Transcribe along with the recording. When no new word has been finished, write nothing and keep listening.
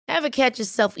Ever catch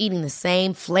yourself eating the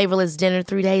same flavorless dinner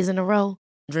 3 days in a row?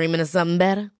 Dreaming of something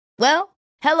better? Well,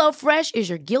 HelloFresh is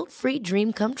your guilt-free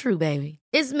dream come true, baby.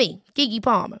 It's me, Keke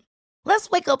Palmer. Let's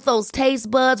wake up those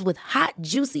taste buds with hot,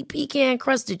 juicy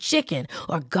pecan-crusted chicken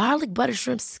or garlic butter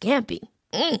shrimp scampi.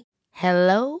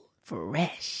 Hello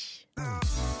Fresh.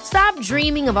 Stop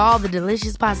dreaming of all the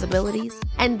delicious possibilities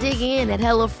and dig in at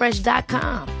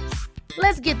HelloFresh.com.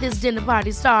 Let's get this dinner party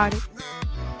started.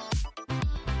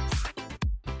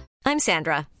 I'm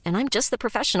Sandra, and I'm just the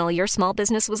professional your small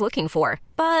business was looking for.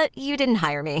 But you didn't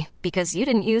hire me because you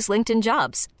didn't use LinkedIn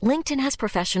Jobs. LinkedIn has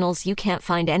professionals you can't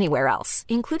find anywhere else,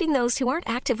 including those who aren't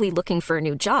actively looking for a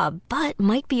new job, but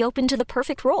might be open to the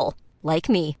perfect role, like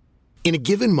me. In a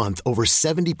given month, over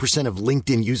 70% of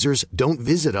LinkedIn users don't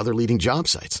visit other leading job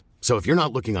sites. So if you're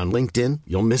not looking on LinkedIn,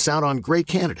 you'll miss out on great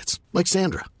candidates like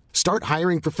Sandra. Start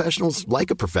hiring professionals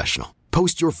like a professional.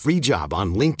 Post your free job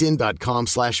on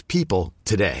linkedin.com/people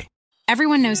today.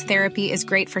 Everyone knows therapy is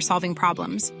great for solving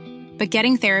problems, but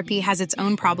getting therapy has its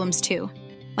own problems too,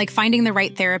 like finding the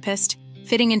right therapist,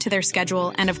 fitting into their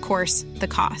schedule, and of course, the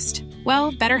cost.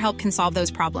 Well, BetterHelp can solve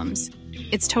those problems.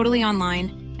 It's totally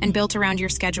online and built around your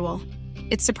schedule.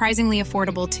 It's surprisingly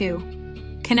affordable too.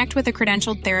 Connect with a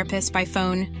credentialed therapist by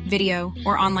phone, video,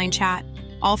 or online chat,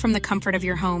 all from the comfort of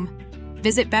your home.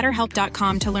 Visit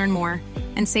BetterHelp.com to learn more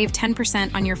and save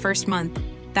 10% on your first month.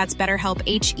 That's BetterHelp,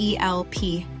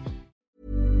 H-E-L-P.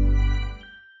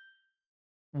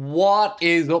 What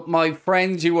is up, my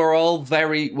friends? You are all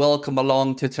very welcome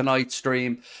along to tonight's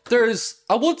stream. There's,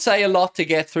 I would say, a lot to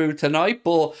get through tonight,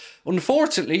 but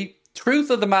unfortunately, truth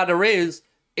of the matter is,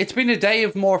 it's been a day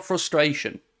of more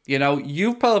frustration. You know,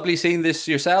 you've probably seen this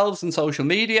yourselves on social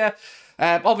media.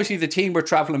 Obviously, the team were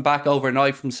travelling back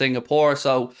overnight from Singapore,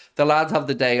 so the lads have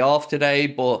the day off today,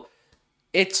 but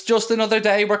it's just another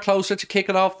day we're closer to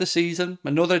kicking off the season.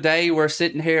 Another day we're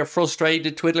sitting here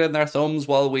frustrated, twiddling their thumbs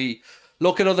while we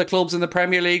look at other clubs in the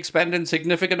Premier League spending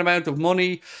significant amount of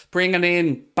money, bringing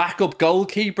in backup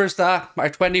goalkeepers that are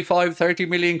 25, 30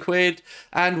 million quid.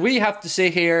 And we have to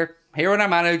sit here, hearing our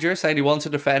manager saying he wants a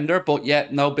defender, but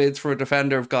yet no bids for a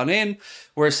defender have gone in.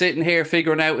 We're sitting here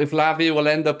figuring out if Lavia will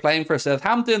end up playing for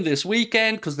Southampton this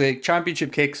weekend because the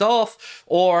championship kicks off,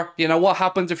 or, you know, what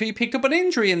happens if he picked up an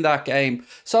injury in that game.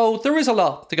 So there is a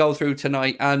lot to go through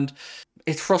tonight, and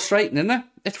it's frustrating, isn't it?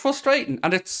 It's frustrating,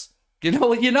 and it's, you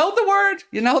know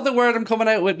the word I'm coming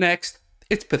out with next.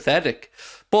 It's pathetic.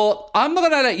 But I'm not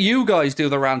going to let you guys do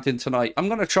the ranting tonight. I'm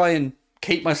going to try and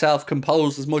keep myself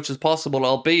composed as much as possible,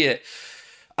 albeit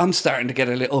I'm starting to get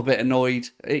a little bit annoyed.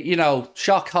 You know,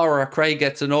 shock horror, Craig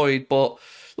gets annoyed. But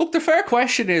look, the fair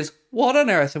question is, what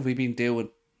on earth have we been doing?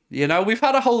 You know, we've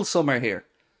had a whole summer here,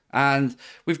 and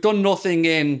we've done nothing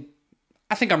in,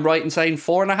 I think I'm right in saying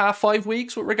 4.5, 5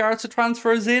 weeks with regards to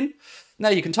transfers in. Now,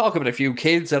 you can talk about a few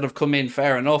kids that have come in,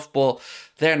 fair enough, but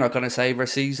they're not going to save our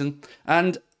season.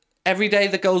 And every day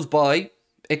that goes by,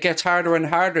 it gets harder and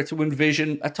harder to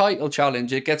envision a title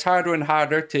challenge. It gets harder and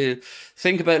harder to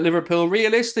think about Liverpool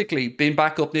realistically being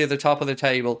back up near the top of the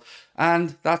table.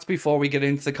 And that's before we get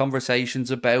into the conversations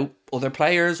about other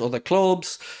players, other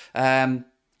clubs. And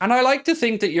I like to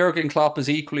think that Jurgen Klopp is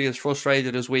equally as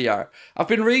frustrated as we are. I've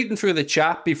been reading through the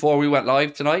chat before we went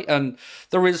live tonight, and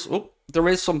there is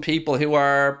some people who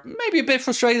are maybe a bit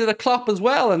frustrated at Klopp as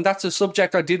well, and that's a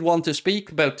subject I did want to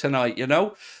speak about tonight, you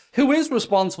know. Who is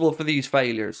responsible for these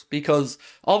failures? Because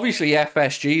obviously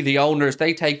FSG, the owners,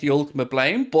 they take the ultimate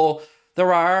blame, but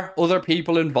there are other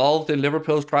people involved in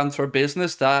Liverpool's transfer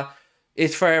business that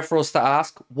it's fair for us to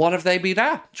ask, what have they been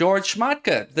at? George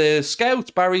Schmadtke, the scouts,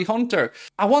 Barry Hunter.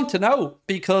 I want to know,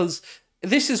 because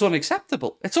this is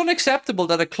unacceptable. It's unacceptable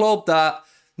that a club that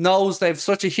knows they've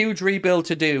such a huge rebuild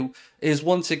to do is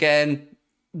once again,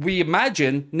 we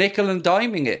imagine, nickel and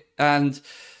diming it and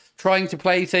trying to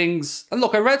play things. And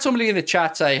look, I read somebody in the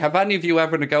chat say, have any of you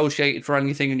ever negotiated for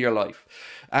anything in your life?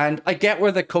 And I get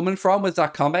where they're coming from with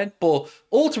that comment, but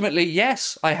ultimately,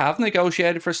 yes, I have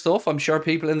negotiated for stuff. I'm sure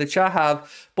people in the chat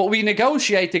have, but we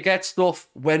negotiate to get stuff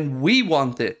when we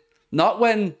want it, not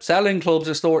when selling clubs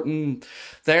are sorting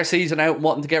their season out and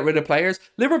wanting to get rid of players.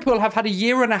 Liverpool have had a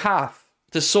year and a half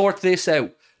to sort this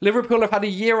out. Liverpool have had a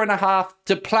year and a half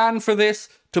to plan for this,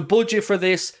 to budget for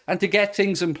this, and to get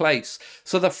things in place.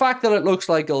 So the fact that it looks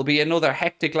like it'll be another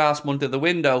hectic last month of the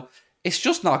window, it's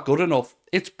just not good enough.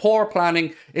 It's poor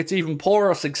planning. It's even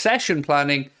poorer succession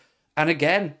planning. And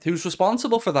again, who's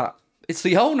responsible for that? It's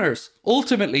the owners.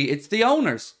 Ultimately, it's the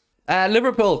owners.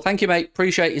 Liverpool, thank you, mate.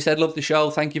 Appreciate you said love the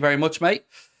show. Thank you very much, mate.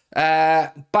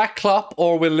 Back Klopp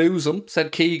or we'll lose him,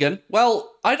 said Keegan.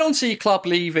 Well, I don't see Klopp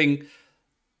leaving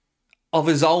of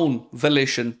his own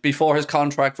volition before his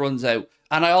contract runs out.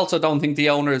 And I also don't think the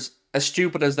owners, as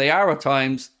stupid as they are at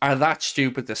times, are that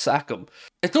stupid to sack him.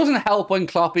 It doesn't help when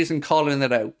Klopp isn't calling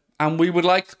it out. And we would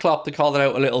like Klopp to call it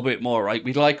out a little bit more, right?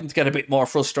 We'd like him to get a bit more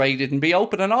frustrated and be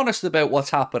open and honest about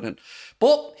what's happening.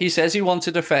 But he says he wants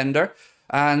a defender,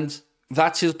 and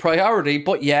that's his priority.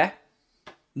 But yeah,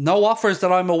 no offers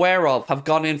that I'm aware of have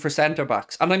gone in for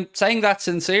centre-backs. And I'm saying that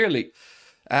sincerely.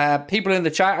 People in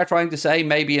the chat are trying to say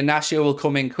maybe Inacio will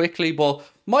come in quickly, but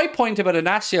my point about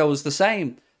Inacio is the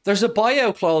same. There's a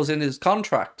buyout clause in his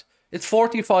contract. It's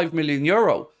 45 million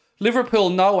euro. Liverpool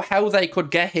know how they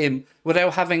could get him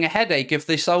without having a headache if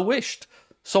they so wished.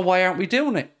 So why aren't we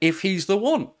doing it if he's the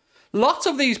one? Lots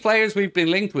of these players we've been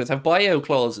linked with have buyout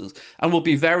clauses and will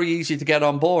be very easy to get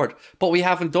on board, but we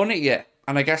haven't done it yet.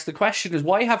 And I guess the question is,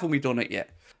 why haven't we done it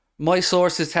yet? My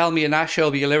sources tell me Inacio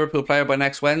will be a Liverpool player by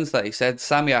next Wednesday, said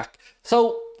Samyak.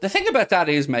 So the thing about that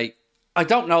is, mate, I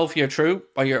don't know if you're true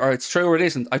or it's true or it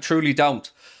isn't. I truly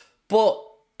don't. But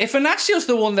if Inacio's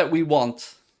the one that we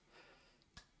want,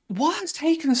 what has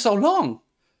taken so long?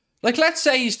 Like, let's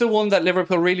say he's the one that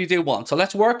Liverpool really do want. So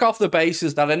let's work off the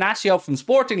basis that Inacio from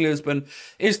Sporting Lisbon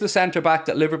is the centre-back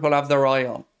that Liverpool have their eye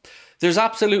on. There's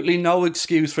absolutely no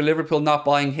excuse for Liverpool not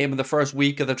buying him in the first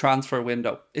week of the transfer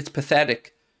window. It's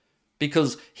pathetic.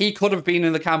 Because he could have been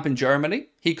in the camp in Germany.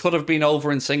 He could have been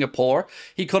over in Singapore.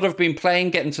 He could have been playing,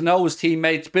 getting to know his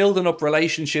teammates, building up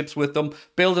relationships with them,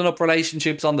 building up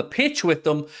relationships on the pitch with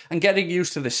them, and getting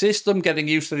used to the system, getting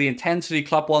used to the intensity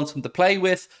Klopp wants him to play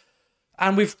with.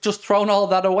 And we've just thrown all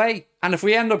that away. And if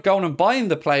we end up going and buying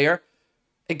the player,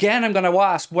 again, I'm going to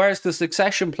ask, where's the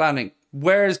succession planning?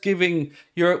 Where's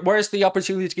the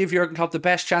opportunity to give Jurgen Klopp the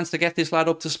best chance to get this lad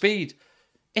up to speed?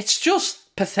 It's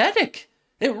just pathetic.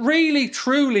 It really,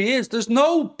 truly is. There's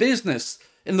no business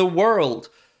in the world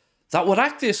that would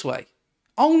act this way.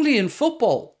 Only in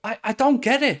football. I don't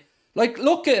get it. Like,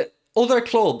 look at other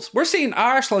clubs. We're seeing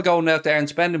Arsenal going out there and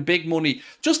spending big money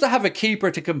just to have a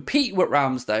keeper to compete with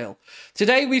Ramsdale.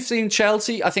 Today we've seen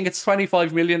Chelsea, I think it's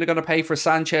 25 million they're going to pay for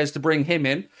Sanchez to bring him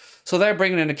in. So they're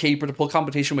bringing in a keeper to put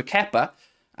competition with Kepa.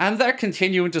 And they're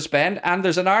continuing to spend. And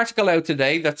there's an article out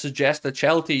today that suggests that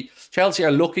Chelsea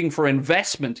are looking for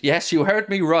investment. Yes, you heard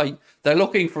me right. They're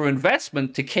looking for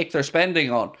investment to kick their spending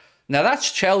on. Now,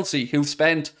 that's Chelsea, who've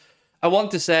spent, I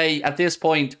want to say, at this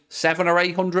point, 700 or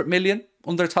 800 million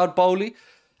under Todd Bowley.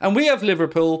 And we have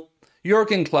Liverpool,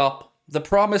 Jurgen Klopp, the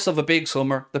promise of a big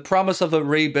summer, the promise of a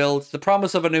rebuild, the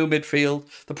promise of a new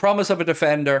midfield, the promise of a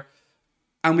defender.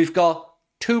 And we've got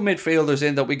 2 midfielders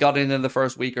in that we got in the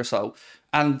first week or so.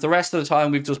 And the rest of the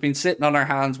time, we've just been sitting on our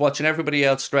hands, watching everybody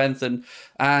else strengthen.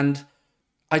 And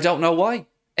I don't know why.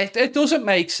 It doesn't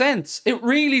make sense. It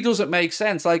really doesn't make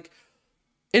sense. Like,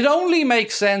 it only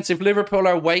makes sense if Liverpool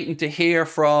are waiting to hear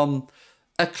from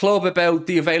a club about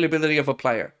the availability of a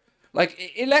player.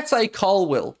 Like, let's say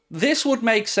Colwill. This would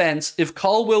make sense if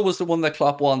Colwill was the one that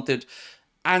Klopp wanted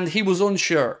and he was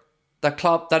unsure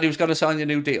that he was going to sign a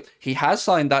new deal. He has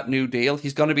signed that new deal.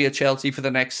 He's going to be at Chelsea for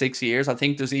the next 6 years. I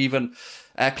think there's even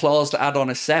a clause to add on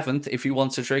a 7th if he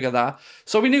wants to trigger that.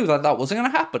 So we knew that wasn't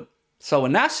going to happen. So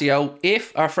Inacio,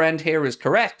 if our friend here is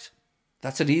correct,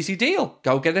 that's an easy deal.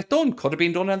 Go get it done. Could have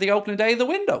been done on the opening day of the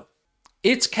window.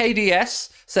 It's KDS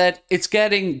said, it's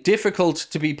getting difficult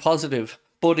to be positive.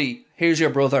 Buddy, here's your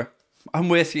brother. I'm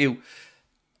with you.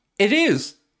 It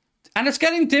is. And it's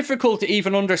getting difficult to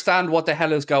even understand what the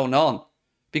hell is going on.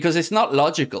 Because it's not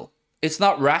logical. It's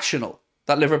not rational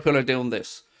that Liverpool are doing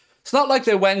this. It's not like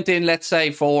they went in, let's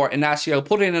say, for Inacio,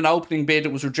 put in an opening bid,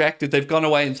 it was rejected, they've gone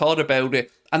away and thought about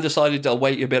it and decided they'll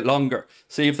wait a bit longer,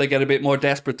 see if they get a bit more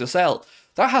desperate to sell.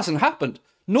 That hasn't happened.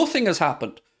 Nothing has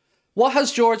happened. What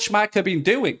has George Schmadtke been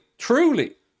doing?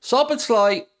 Truly.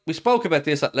 Szoboszlai, we spoke about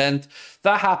this at length.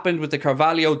 That happened with the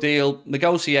Carvalho deal,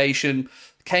 negotiation,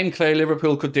 came clear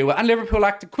Liverpool could do it, and Liverpool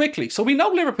acted quickly. So we know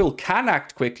Liverpool can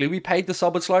act quickly. We paid the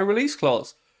Szoboszlai release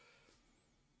clause.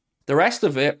 The rest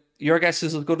of it, your guess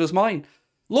is as good as mine.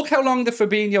 Look how long the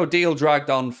Fabinho deal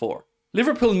dragged on for.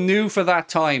 Liverpool knew for that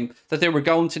time that they were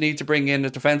going to need to bring in a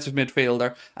defensive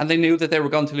midfielder, and they knew that they were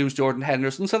going to lose Jordan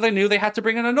Henderson, so they knew they had to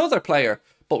bring in another player.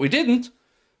 But we didn't.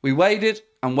 We waited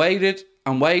and waited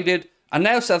and waited, and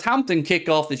now Southampton kick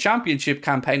off the championship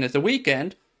campaign at the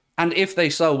weekend, and if they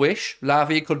so wish,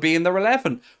 Lavia could be in their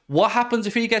 11. What happens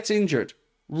if he gets injured?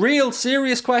 Real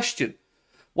serious question.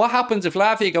 What happens if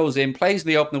Lavia goes in, plays in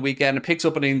the opening weekend and picks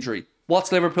up an injury?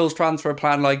 What's Liverpool's transfer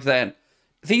plan like then?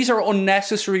 These are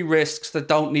unnecessary risks that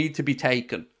don't need to be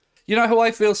taken. You know who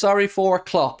I feel sorry for?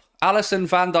 Klopp. Alisson,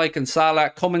 Van Dijk and Salah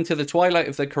coming to the twilight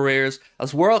of their careers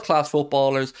as world-class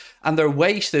footballers, and they're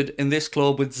wasted in this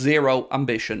club with zero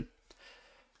ambition.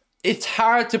 It's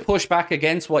hard to push back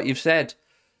against what you've said.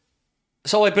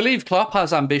 So I believe Klopp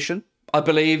has ambition. I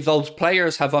believe those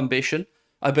players have ambition.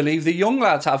 I believe the young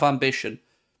lads have ambition.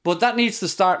 But that needs to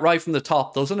start right from the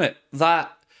top, doesn't it?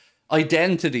 That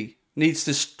identity needs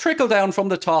to trickle down from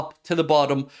the top to the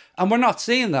bottom. And we're not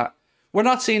seeing that. We're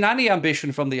not seeing any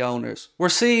ambition from the owners. We're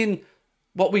seeing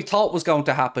what we thought was going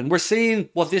to happen. We're seeing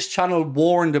what this channel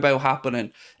warned about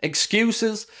happening.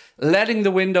 Excuses, letting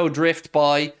the window drift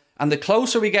by. And the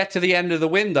closer we get to the end of the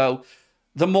window,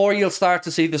 the more you'll start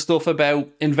to see the stuff about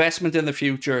investment in the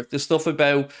future, the stuff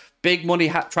about big money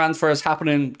transfers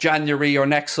happening January or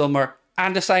next summer,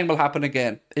 and the same will happen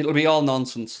again. It'll be all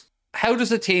nonsense. How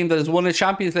does a team that has won a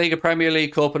Champions League, a Premier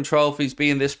League Cup and trophies be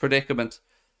in this predicament?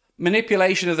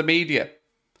 Manipulation of the media.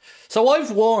 So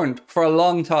I've warned for a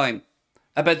long time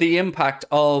about the impact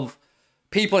of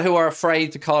people who are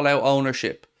afraid to call out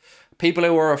ownership, people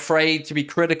who are afraid to be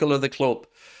critical of the club.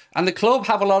 And the club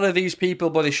have a lot of these people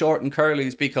by the short and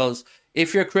curlies, because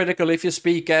if you're critical, if you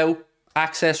speak out,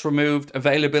 access removed,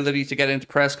 availability to get into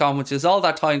press conferences, all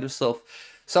that kind of stuff.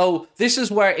 So this is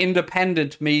where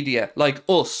independent media like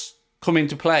us come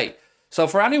into play. So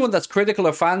for anyone that's critical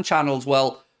of fan channels,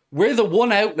 well, we're the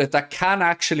one outlet that can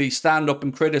actually stand up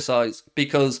and criticise,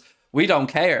 because we don't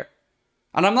care.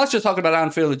 And I'm not just talking about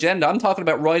Anfield Agenda, I'm talking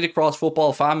about right across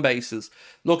football fan bases.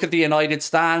 Look at the United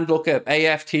Stand, look at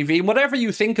AFTV, whatever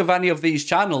you think of any of these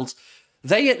channels,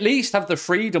 they at least have the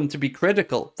freedom to be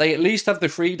critical. They at least have the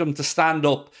freedom to stand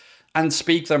up and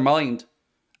speak their mind.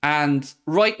 And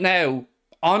right now,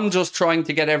 I'm just trying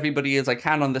to get everybody as I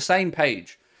can on the same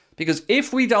page. Because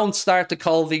if we don't start to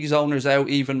call these owners out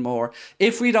even more,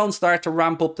 if we don't start to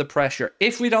ramp up the pressure,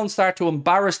 if we don't start to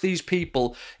embarrass these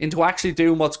people into actually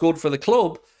doing what's good for the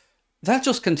club, they'll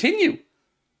just continue.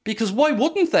 Because why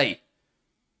wouldn't they?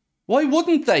 Why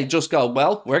wouldn't they just go,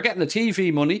 well, we're getting the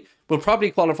TV money, we'll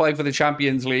probably qualify for the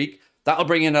Champions League, that'll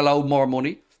bring in a load more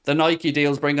money, the Nike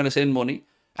deal's bringing us in money.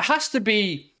 It has to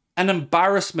be an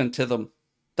embarrassment to them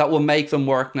that will make them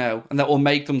work now and that will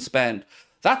make them spend.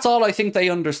 That's all I think they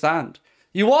understand.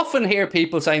 You often hear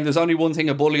people saying there's only one thing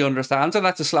a bully understands, and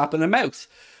that's a slap in the mouth.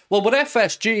 Well, with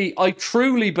FSG, I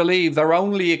truly believe their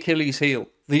only Achilles heel,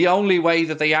 the only way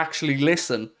that they actually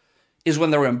listen, is when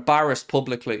they're embarrassed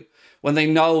publicly, when they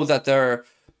know that their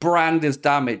brand is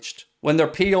damaged, when their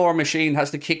PR machine has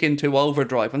to kick into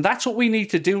overdrive. And that's what we need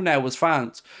to do now as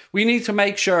fans. We need to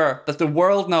make sure that the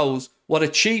world knows what a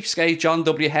cheapskate John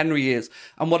W. Henry is,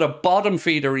 and what a bottom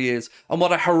feeder he is, and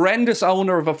what a horrendous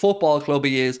owner of a football club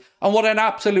he is, and what an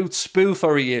absolute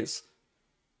spoofer he is.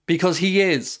 Because he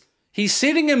is. He's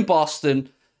sitting in Boston,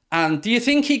 and do you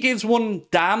think he gives one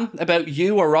damn about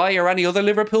you or I or any other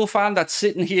Liverpool fan that's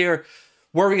sitting here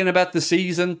worrying about the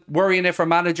season, worrying if our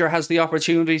manager has the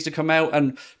opportunities to come out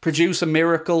and produce a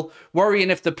miracle, worrying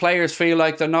if the players feel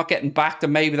like they're not getting backed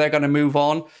and maybe they're going to move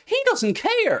on? He doesn't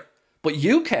care. But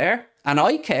you care. And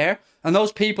I care. And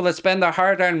those people that spend their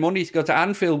hard-earned money to go to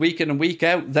Anfield week in and week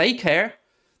out, they care.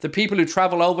 The people who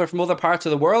travel over from other parts of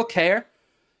the world care.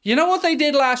 You know what they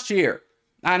did last year?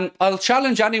 And I'll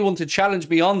challenge anyone to challenge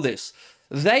me on this.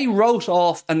 They wrote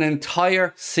off an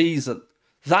entire season.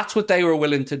 That's what they were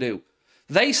willing to do.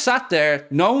 They sat there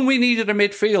knowing we needed a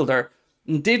midfielder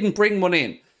and didn't bring one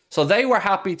in. So they were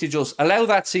happy to just allow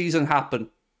that season happen.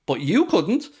 But you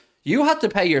couldn't. You had to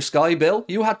pay your Sky bill.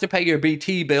 You had to pay your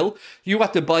BT bill. You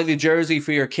had to buy the jersey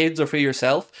for your kids or for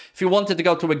yourself. If you wanted to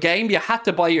go to a game, you had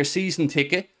to buy your season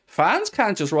ticket. Fans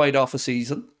can't just write off a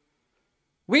season.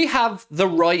 We have the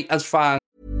right as fans.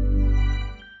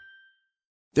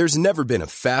 There's never been a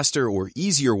faster or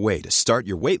easier way to start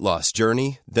your weight loss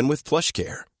journey than with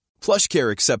PlushCare.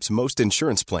 PlushCare accepts most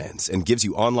insurance plans and gives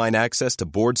you online access to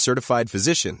board-certified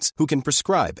physicians who can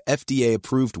prescribe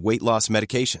FDA-approved weight loss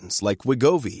medications like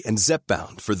Wegovy and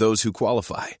Zepbound for those who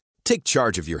qualify. Take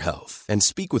charge of your health and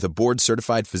speak with a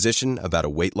board-certified physician about a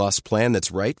weight loss plan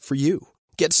that's right for you.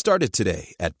 Get started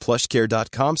today at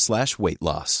plushcare.com/weight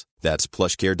loss. That's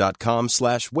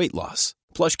plushcare.com/weight loss.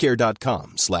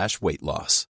 plushcare.com/weight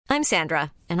loss. I'm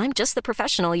Sandra, and I'm just the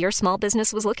professional your small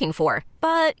business was looking for.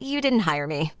 But you didn't hire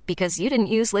me because you didn't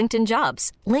use LinkedIn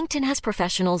Jobs. LinkedIn has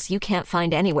professionals you can't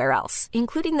find anywhere else,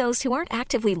 including those who aren't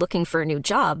actively looking for a new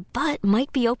job, but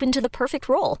might be open to the perfect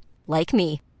role, like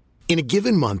me. In a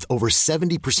given month, over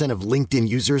 70% of LinkedIn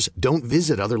users don't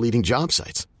visit other leading job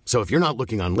sites. So if you're not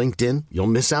looking on LinkedIn, you'll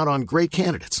miss out on great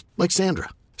candidates like Sandra.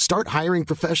 Start hiring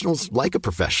professionals like a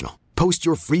professional. Post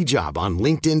your free job on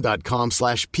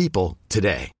linkedin.com/people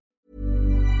today.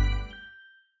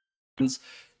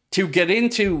 To get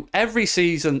into every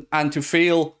season and to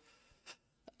feel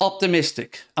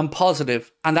optimistic and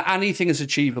positive and that anything is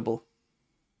achievable.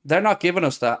 They're not giving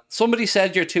us that. Somebody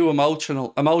said you're too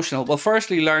emotional. Well,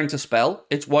 firstly, learn to spell.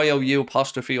 It's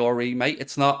YOU''RE, mate.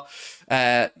 It's not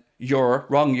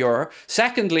wrong.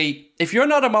 Secondly, if you're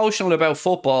not emotional about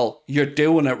football, you're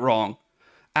doing it wrong.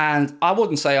 And I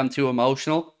wouldn't say I'm too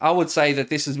emotional. I would say that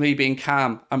this is me being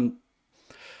calm. I'm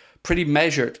pretty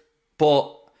measured.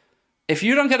 But if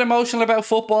you don't get emotional about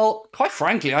football, quite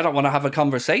frankly, I don't want to have a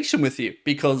conversation with you,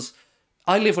 because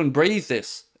I live and breathe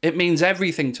this. It means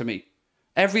everything to me.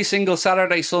 Every single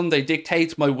Saturday, Sunday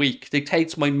dictates my week,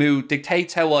 dictates my mood,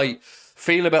 dictates how I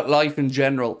feel about life in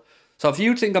general. So if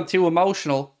you think I'm too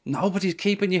emotional, nobody's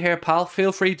keeping you here, pal.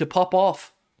 Feel free to pop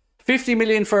off. 50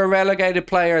 million for a relegated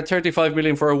player, 35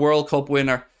 million for a World Cup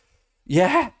winner.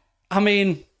 Yeah, I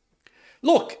mean,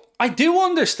 look, I do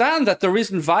understand that there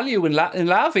isn't value in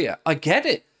Lavia. I get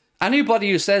it. Anybody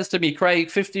who says to me,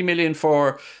 Craig, 50 million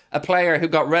for a player who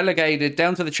got relegated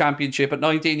down to the Championship at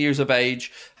 19 years of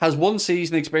age, has one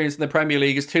season experience in the Premier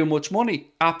League, is too much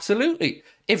money. Absolutely.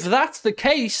 If that's the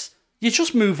case, you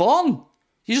just move on.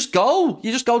 You just go.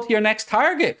 You just go to your next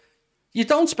target. You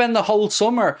don't spend the whole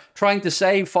summer trying to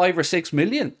save 5 or 6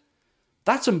 million.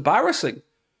 That's embarrassing.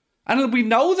 And we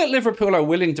know that Liverpool are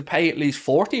willing to pay at least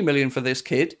 40 million for this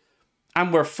kid.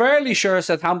 And we're fairly sure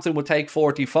Southampton would take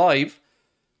 45.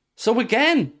 So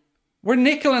again, we're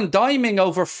nickel and diming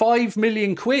over 5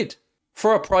 million quid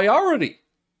for a priority.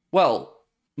 Well,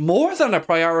 more than a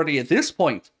priority at this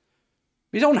point.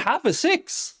 We don't have a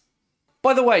 6.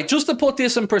 By the way, just to put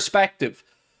this in perspective,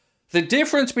 the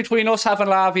difference between us having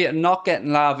Lavia and not getting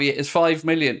Lavia is 5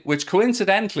 million, which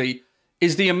coincidentally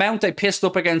is the amount they pissed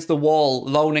up against the wall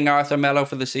loaning Arthur Melo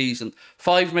for the season.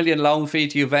 5 million loan fee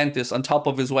to Juventus on top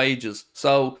of his wages.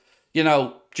 So, you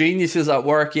know, geniuses at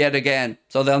work yet again.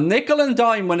 So they'll nickel and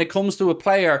dime when it comes to a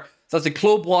player that the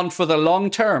club want for the long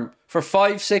term. For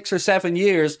 5, 6 or 7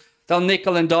 years, they'll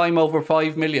nickel and dime over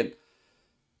 5 million.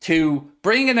 To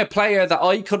bring in a player that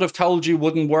I could have told you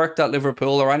wouldn't work at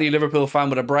Liverpool, or any Liverpool fan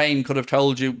with a brain could have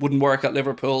told you wouldn't work at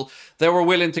Liverpool, they were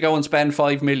willing to go and spend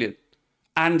 5 million.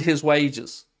 And his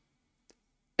wages.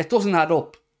 It doesn't add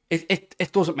up.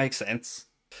 It doesn't make sense.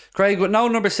 Craig, with no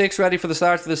number 6 ready for the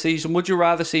start of the season, would you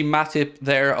rather see Matip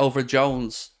there over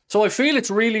Jones? So I feel it's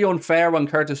really unfair on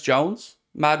Curtis Jones,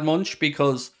 Mad Munch,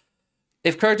 because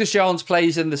if Curtis Jones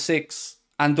plays in the 6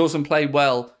 and doesn't play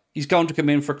well, he's going to come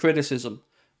in for criticism.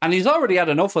 And he's already had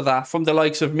enough of that from the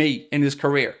likes of me in his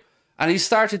career. And he's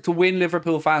started to win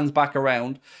Liverpool fans back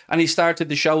around, and he started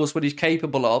to show us what he's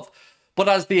capable of. But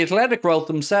as the Athletic wrote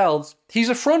themselves, he's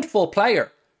a front foot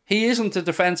player. He isn't a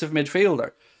defensive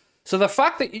midfielder. So the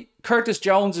fact that Curtis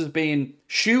Jones is being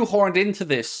shoehorned into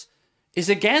this is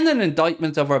again an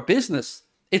indictment of our business.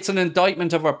 It's an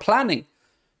indictment of our planning.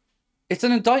 It's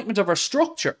an indictment of our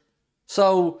structure.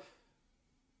 So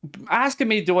asking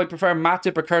me, do I prefer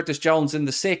Matip or Curtis Jones in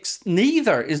the 6?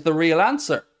 Neither is the real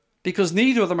answer, because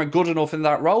neither of them are good enough in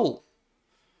that role.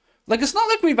 Like, it's not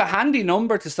like we have a handy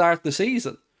number to start the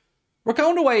season. We're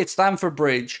going away at Stamford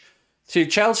Bridge to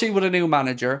Chelsea with a new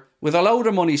manager, with a load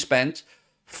of money spent.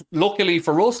 Luckily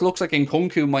for us, looks like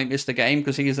Nkunku might miss the game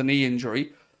because he has a knee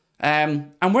injury.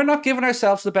 And we're not giving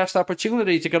ourselves the best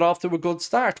opportunity to get off to a good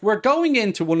start. We're going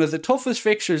into one of the toughest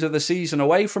fixtures of the season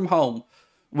away from home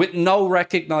with no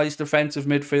recognised defensive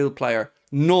midfield player.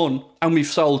 None. And we've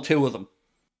sold 2 of them.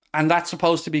 And that's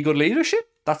supposed to be good leadership?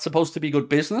 That's supposed to be good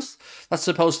business? That's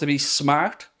supposed to be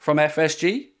smart from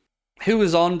FSG? Who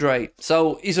is Andre?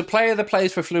 So he's a player that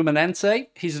plays for Fluminense.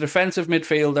 He's a defensive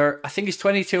midfielder. I think he's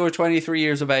 22 or 23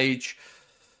 years of age.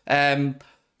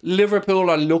 Liverpool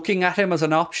are looking at him as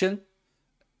an option.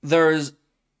 There's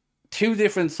 2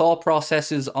 different thought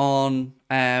processes on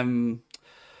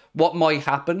what might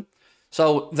happen.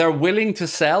 So they're willing to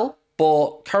sell,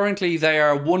 but currently they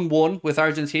are 1-1 with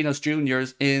Argentinos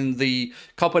Juniors in the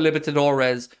Copa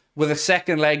Libertadores with a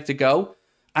second leg to go.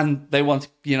 And they want,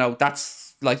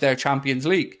 that's like their Champions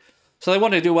League. So they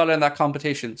want to do well in that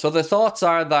competition. So the thoughts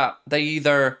are that they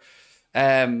either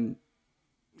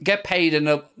get paid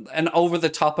an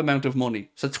over-the-top amount of money.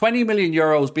 So 20 million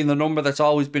euros being the number that's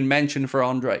always been mentioned for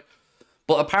Andre.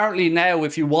 But apparently now,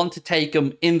 if you want to take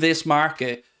him in this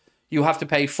market, you have to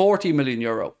pay 40 million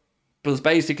euro. Because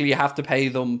basically you have to pay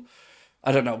them,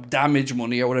 I don't know, damage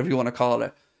money or whatever you want to call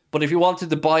it. But if you wanted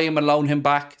to buy him and loan him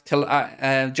back till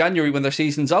January when their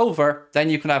season's over, then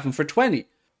you can have him for 20.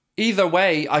 Either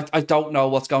way, I don't know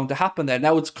what's going to happen there.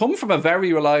 Now, it's come from a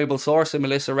very reliable source in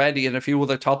Melissa Reddy and a few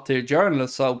other top-tier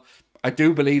journalists, so I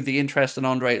do believe the interest in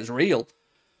Andre is real.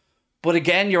 But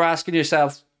again, you're asking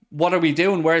yourself, what are we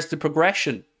doing? Where's the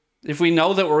progression? If we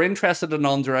know that we're interested in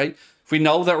Andre, if we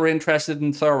know that we're interested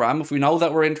in Thuram, if we know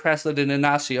that we're interested in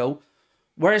Inacio,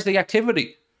 where's the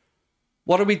activity?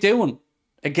 What are we doing?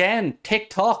 Again,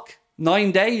 tick-tock.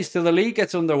 9 days till the league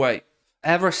gets underway.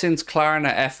 Ever since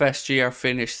Klarna FSG are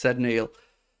finished, said Neil.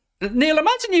 Neil,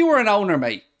 imagine you were an owner,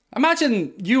 mate.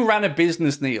 Imagine you ran a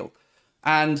business, Neil,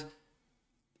 and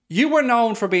you were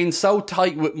known for being so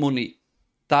tight with money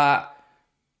that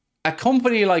a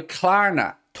company like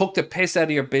Klarna took the piss out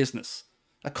of your business.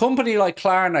 A company like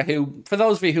Klarna, who, for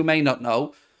those of you who may not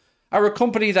know, are a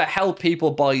company that help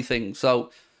people buy things.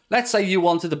 So let's say you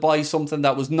wanted to buy something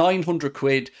that was 900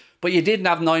 quid, but you didn't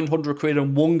have 900 quid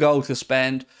in one go to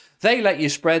spend. They let you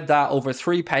spread that over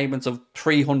 3 payments of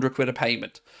 300 quid a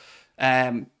payment.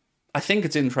 I think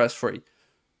it's interest free.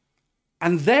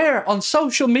 And they're on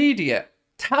social media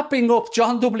tapping up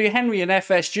John W. Henry and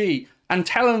FSG and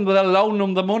telling them they'll loan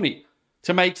them the money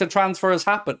to make the transfers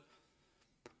happen.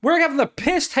 We're having the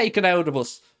piss taken out of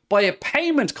us by a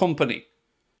payment company.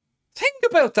 Think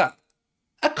about that.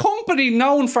 A company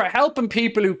known for helping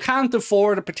people who can't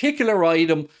afford a particular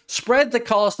item spread the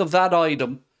cost of that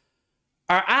item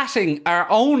are atting our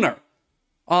owner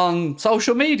on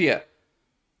social media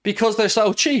because they're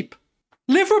so cheap.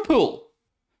 Liverpool.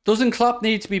 Doesn't Klopp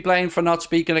need to be blamed for not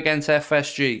speaking against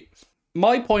FSG?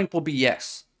 My point will be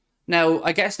yes. Now,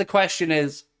 I guess the question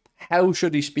is, how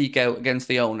should he speak out against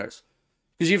the owners?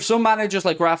 Because you have some managers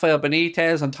like Rafael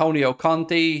Benitez, Antonio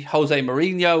Conte, Jose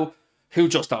Mourinho, who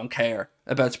just don't care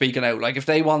about speaking out. Like, if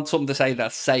they want something to say, they'll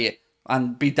say it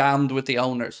and be damned with the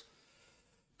owners.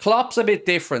 Klopp's a bit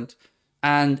different,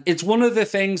 and it's one of the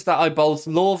things that I both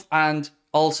love and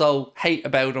also hate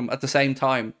about him at the same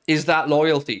time, is that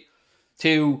loyalty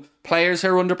to players who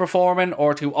are underperforming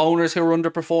or to owners who are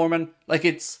underperforming. Like,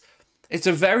 it's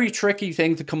a very tricky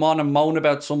thing to come on and moan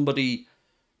about somebody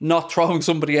not throwing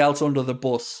somebody else under the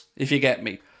bus, if you get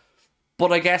me.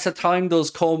 But I guess a time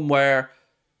does come where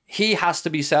he has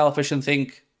to be selfish and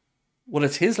think, well,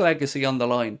 it's his legacy on the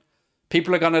line.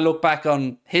 People are going to look back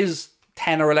on his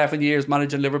 10 or 11 years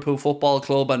managing Liverpool Football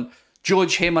Club and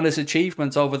judge him on his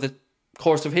achievements over the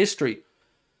course of history.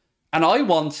 And I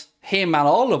want him and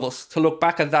all of us to look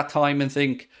back at that time and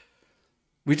think,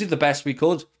 we did the best we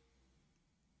could. Do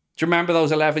you remember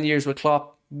those 11 years with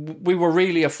Klopp? We were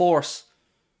really a force.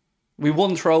 We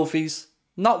won trophies,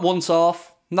 not once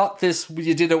off, not this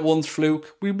you did it once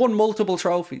fluke. We won multiple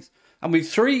trophies. And with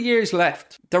 3 years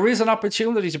left, there is an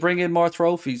opportunity to bring in more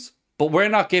trophies. But we're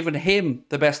not giving him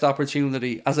the best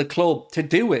opportunity as a club to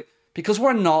do it because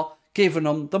we're not giving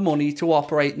him the money to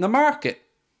operate in the market.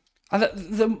 And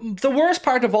the worst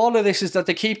part of all of this is that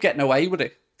they keep getting away with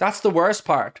it. That's the worst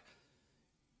part.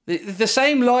 The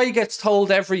same lie gets told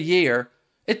every year.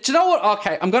 Do you know what?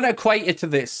 Okay, I'm going to equate it to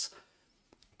this.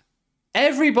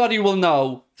 Everybody will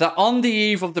know that on the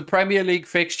eve of the Premier League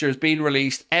fixtures being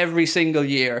released every single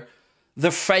year,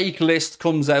 the fake list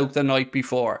comes out the night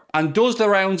before and does the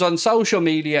rounds on social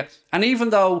media. And even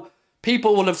though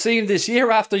people will have seen this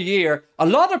year after year, a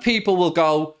lot of people will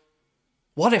go,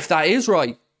 what if that is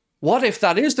right? What if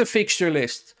that is the fixture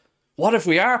list? What if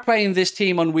we are playing this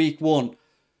team on week 1?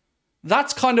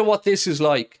 That's kind of what this is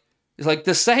like. It's like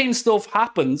the same stuff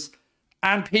happens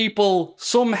and people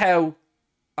somehow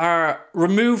are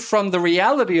removed from the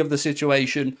reality of the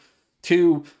situation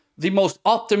to the most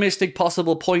optimistic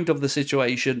possible point of the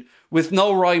situation with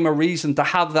no rhyme or reason to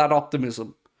have that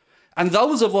optimism. And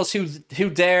those of us who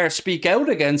dare speak out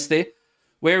against it,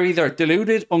 we're either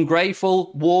deluded,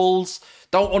 ungrateful, wolves,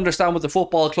 don't understand what the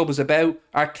football club is about,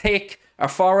 are thick, are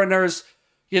foreigners,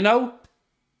 you know?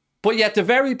 But yet the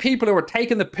very people who are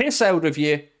taking the piss out of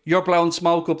you, you're blowing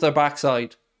smoke up their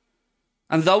backside.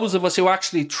 And those of us who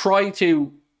actually try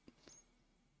to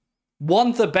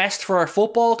want the best for our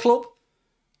football club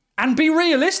and be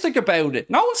realistic about it.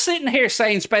 No one's sitting here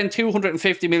saying spend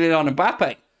 250 million on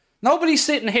Mbappe. Nobody's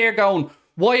sitting here going,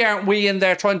 why aren't we in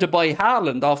there trying to buy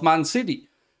Haaland off Man City?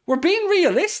 We're being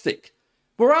realistic.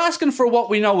 We're asking for what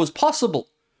we know is possible.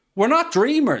 We're not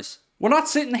dreamers. We're not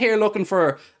sitting here looking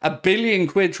for £1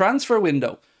 billion transfer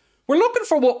window. We're looking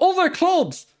for what other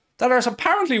clubs that are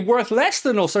apparently worth less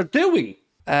than us are doing.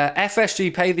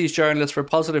 FSG pay these journalists for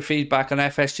positive feedback on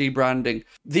FSG branding.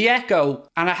 The Echo,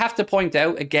 and I have to point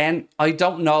out again, I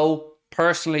don't know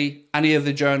personally any of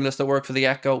the journalists that work for the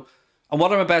Echo. And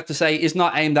what I'm about to say is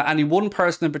not aimed at any one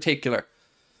person in particular,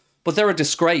 but they're a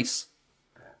disgrace.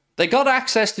 They got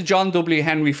access to John W.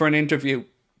 Henry for an interview.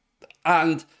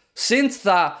 And since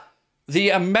that, the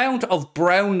amount of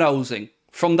brown-nosing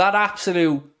from that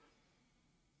absolute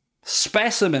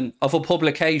specimen of a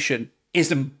publication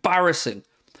is embarrassing.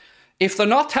 If they're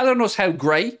not telling us how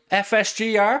great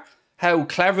FSG are, how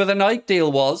clever the Nike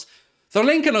deal was, they're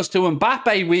linking us to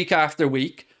Mbappe week after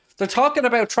week. They're talking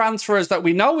about transfers that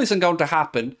we know isn't going to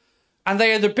happen. And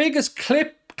they are the biggest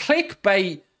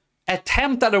clickbait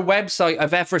attempt at a website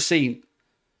I've ever seen.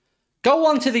 Go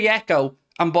onto the Echo,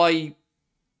 and by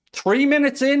 3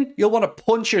 minutes in, you'll want to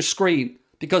punch your screen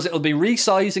because it'll be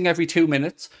resizing every 2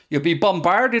 minutes. You'll be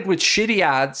bombarded with shitty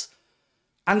ads,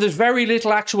 and there's very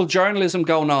little actual journalism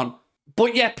going on.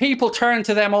 But yet people turn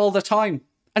to them all the time.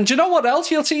 And do you know what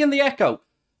else you'll see in the Echo?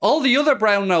 All the other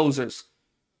brown nosers,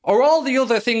 or all the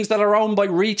other things that are owned by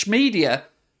Reach Media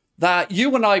that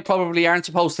you and I probably aren't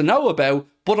supposed to know about,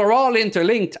 but are all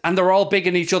interlinked and they're all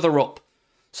bigging each other up.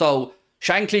 So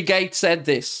Shankly Gate said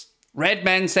this,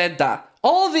 Redmen said that.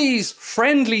 All these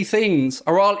friendly things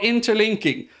are all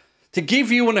interlinking to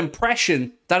give you an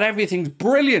impression that everything's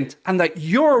brilliant and that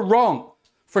you're wrong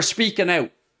for speaking out.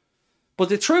 But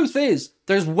the truth is,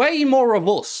 there's way more of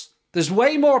us. There's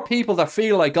way more people that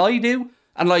feel like I do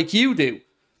and like you do.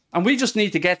 And we just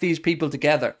need to get these people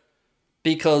together.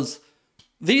 Because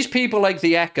these people like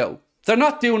the Echo, they're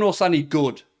not doing us any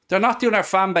good. They're not doing our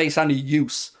fan base any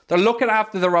use. They're looking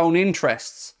after their own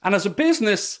interests. And as a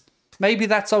business, maybe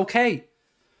that's okay.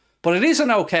 But it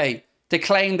isn't okay to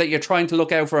claim that you're trying to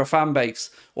look out for a fan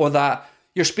base, or that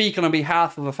you're speaking on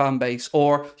behalf of a fan base,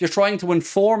 or you're trying to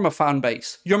inform a fan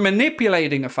base. You're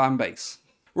manipulating a fan base.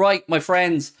 Right, my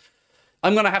friends,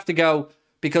 I'm going to have to go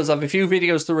because I have a few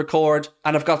videos to record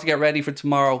and I've got to get ready for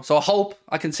tomorrow. So I hope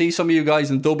I can see some of you guys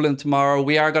in Dublin tomorrow.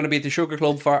 We are going to be at the Sugar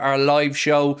Club for our live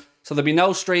show. So there'll be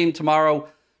no stream tomorrow,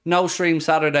 no stream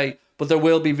Saturday, but there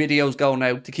will be videos going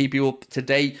out to keep you up to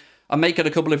date. I'm making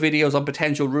a couple of videos on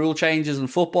potential rule changes in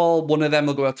football. One of them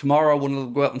will go out tomorrow, one will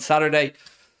go out on Saturday.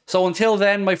 So until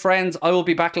then, my friends, I will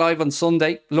be back live on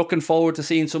Sunday. Looking forward to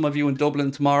seeing some of you in Dublin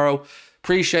tomorrow.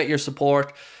 Appreciate your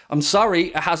support. I'm sorry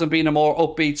it hasn't been a more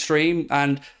upbeat stream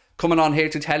and coming on here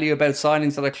to tell you about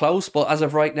signings that are close, but as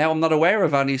of right now, I'm not aware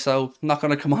of any, so I'm not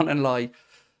going to come on and lie.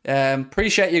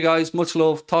 Appreciate you guys. Much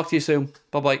love. Talk to you soon.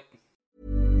 Bye-bye.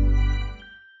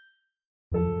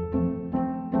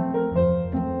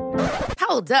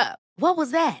 Hold up. What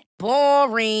was that?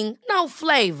 Boring. No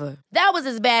flavor. That was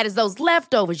as bad as those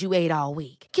leftovers you ate all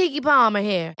week. Keke Palmer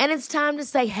here. And it's time to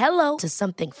say hello to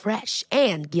something fresh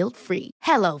and guilt-free.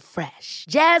 Hello Fresh.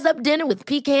 Jazz up dinner with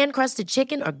pecan-crusted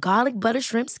chicken or garlic butter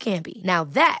shrimp scampi. Now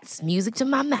that's music to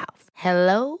my mouth.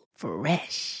 Hello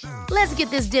Fresh. Let's get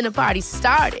this dinner party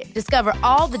started. Discover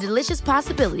all the delicious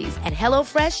possibilities at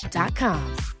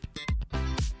HelloFresh.com.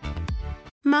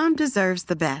 Mom deserves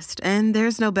the best, and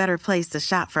there's no better place to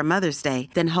shop for Mother's Day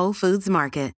than Whole Foods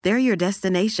Market. They're your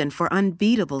destination for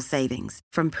unbeatable savings,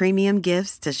 from premium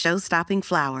gifts to show-stopping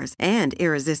flowers and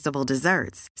irresistible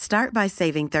desserts. Start by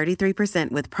saving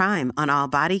 33% with Prime on all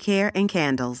body care and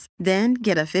candles. Then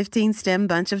get a 15-stem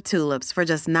bunch of tulips for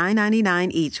just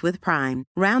 $9.99 each with Prime.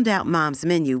 Round out Mom's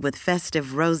menu with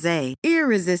festive rosé,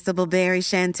 irresistible berry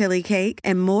chantilly cake,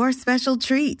 and more special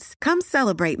treats. Come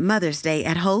celebrate Mother's Day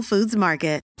at Whole Foods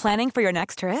Market. Planning for your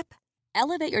next trip?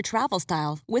 Elevate your travel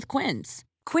style with Quince.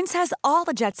 Quince has all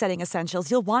the jet-setting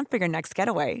essentials you'll want for your next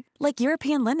getaway, like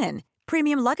European linen,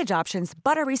 premium luggage options,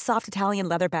 buttery soft Italian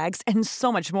leather bags, and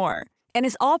so much more. And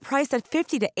is all priced at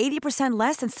 50 to 80%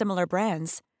 less than similar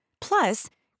brands. Plus,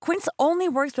 Quince only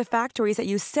works with factories that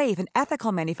use safe and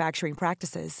ethical manufacturing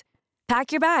practices.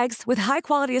 Pack your bags with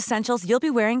high-quality essentials you'll be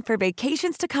wearing for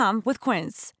vacations to come with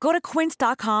Quince. Go to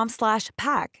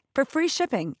quince.com/pack for free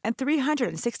shipping and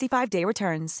 365-day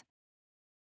returns.